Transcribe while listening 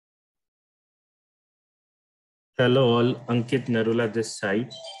Hello all, Ankit Narula this side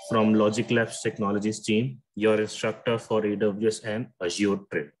from Logic Labs Technologies team, your instructor for AWS and Azure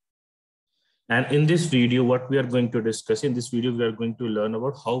trip. And in this video, what we are going to discuss, in this video, we are going to learn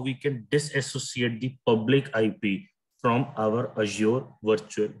about how we can disassociate the public IP from our Azure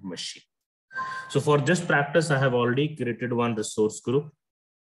virtual machine. So for this practice, I have already created one resource group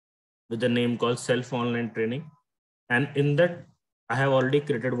with the name called Self Online Training. And in that, I have already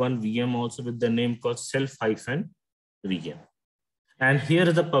created one VM also with the name called self-VM. And here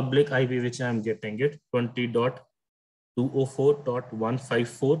is the public IP which I am getting it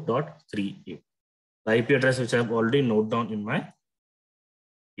 20.204.154.38. The IP address which I have already noted down in my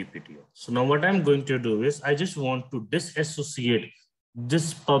PPT. So now what I'm going to do is I just want to disassociate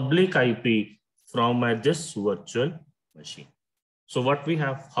this public IP from this virtual machine. So what we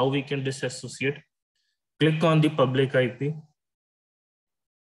have, how we can disassociate? Click on the public IP.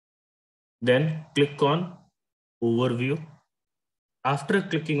 Then click on overview. After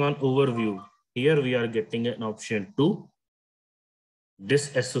clicking on overview, here we are getting an option to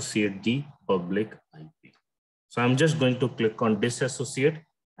disassociate the public IP. So I'm just going to click on disassociate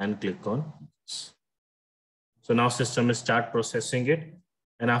and click on this. So now system will start processing it.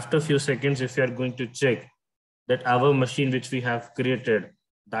 And after a few seconds, if you are going to check that our machine which we have created,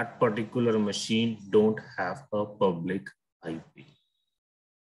 that particular machine don't have a public IP.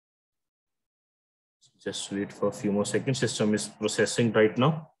 Just wait for a few more seconds. System is processing right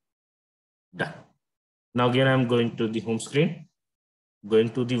now. Done. Now again, I'm going to the home screen,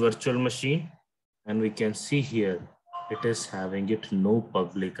 going to the virtual machine, and we can see here, it is having it no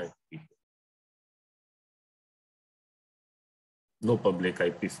public IP. No public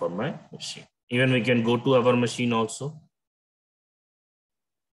IP for my machine. Even we can go to our machine also.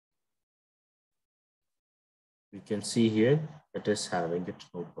 We can see here, it is having it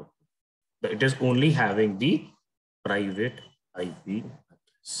no public. It is only having the private IP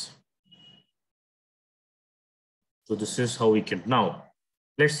address. So this is how we can. Now,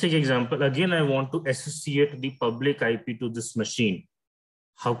 let's take example. Again, I want to associate the public IP to this machine.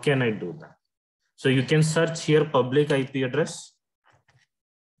 How can I do that? So you can search here public IP address.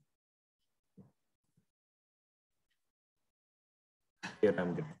 Here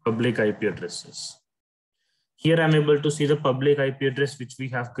I'm getting public IP addresses. Here I'm able to see the public IP address which we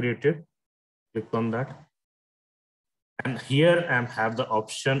have created. Click on that. And here I have the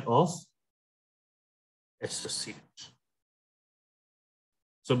option of associate.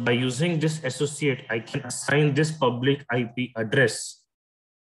 So by using this associate, I can assign this public IP address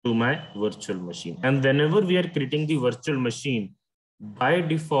to my virtual machine. And whenever we are creating the virtual machine, by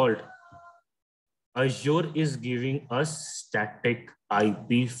default, Azure is giving us static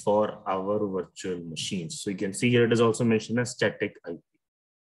IP for our virtual machines. So you can see here it is also mentioned as static IP.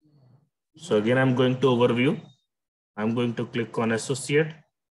 So again, I'm going to overview. I'm going to click on associate,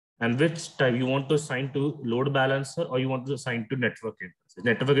 and which type you want to assign to load balancer or you want to assign to network interface.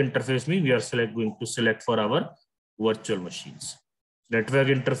 Network interface means we are going to select for our virtual machines. Network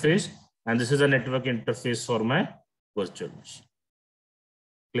interface, and this is a network interface for my virtual machine.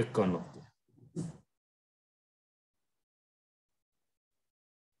 Click on OK.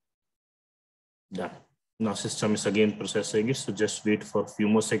 Done. Now system is again processing it, so just wait for a few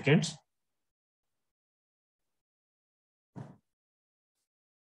more seconds.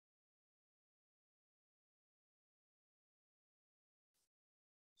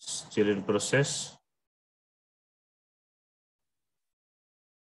 Still in process.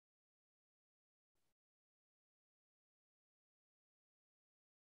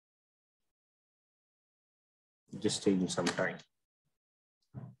 Just taking some time.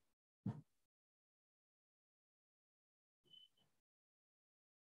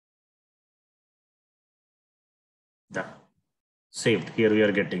 Done. Saved. Here we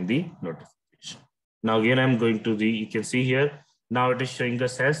are getting the notification. Now again, I'm going to the, you can see here, now it is showing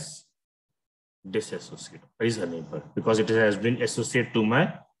us as disassociate is enabled because it has been associated to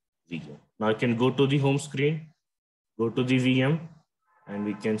my VM. Now I can go to the home screen, go to the VM, and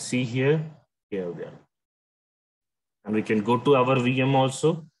we can see here we are. And we can go to our VM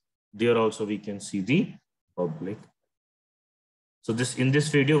also. There also we can see the public. So in this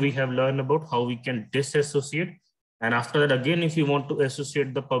video, we have learned about how we can disassociate. And after that, again, if you want to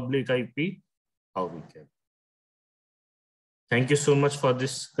associate the public IP, how we can. Thank you so much for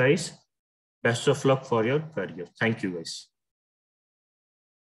this, guys. Best of luck for your career. Thank you, guys.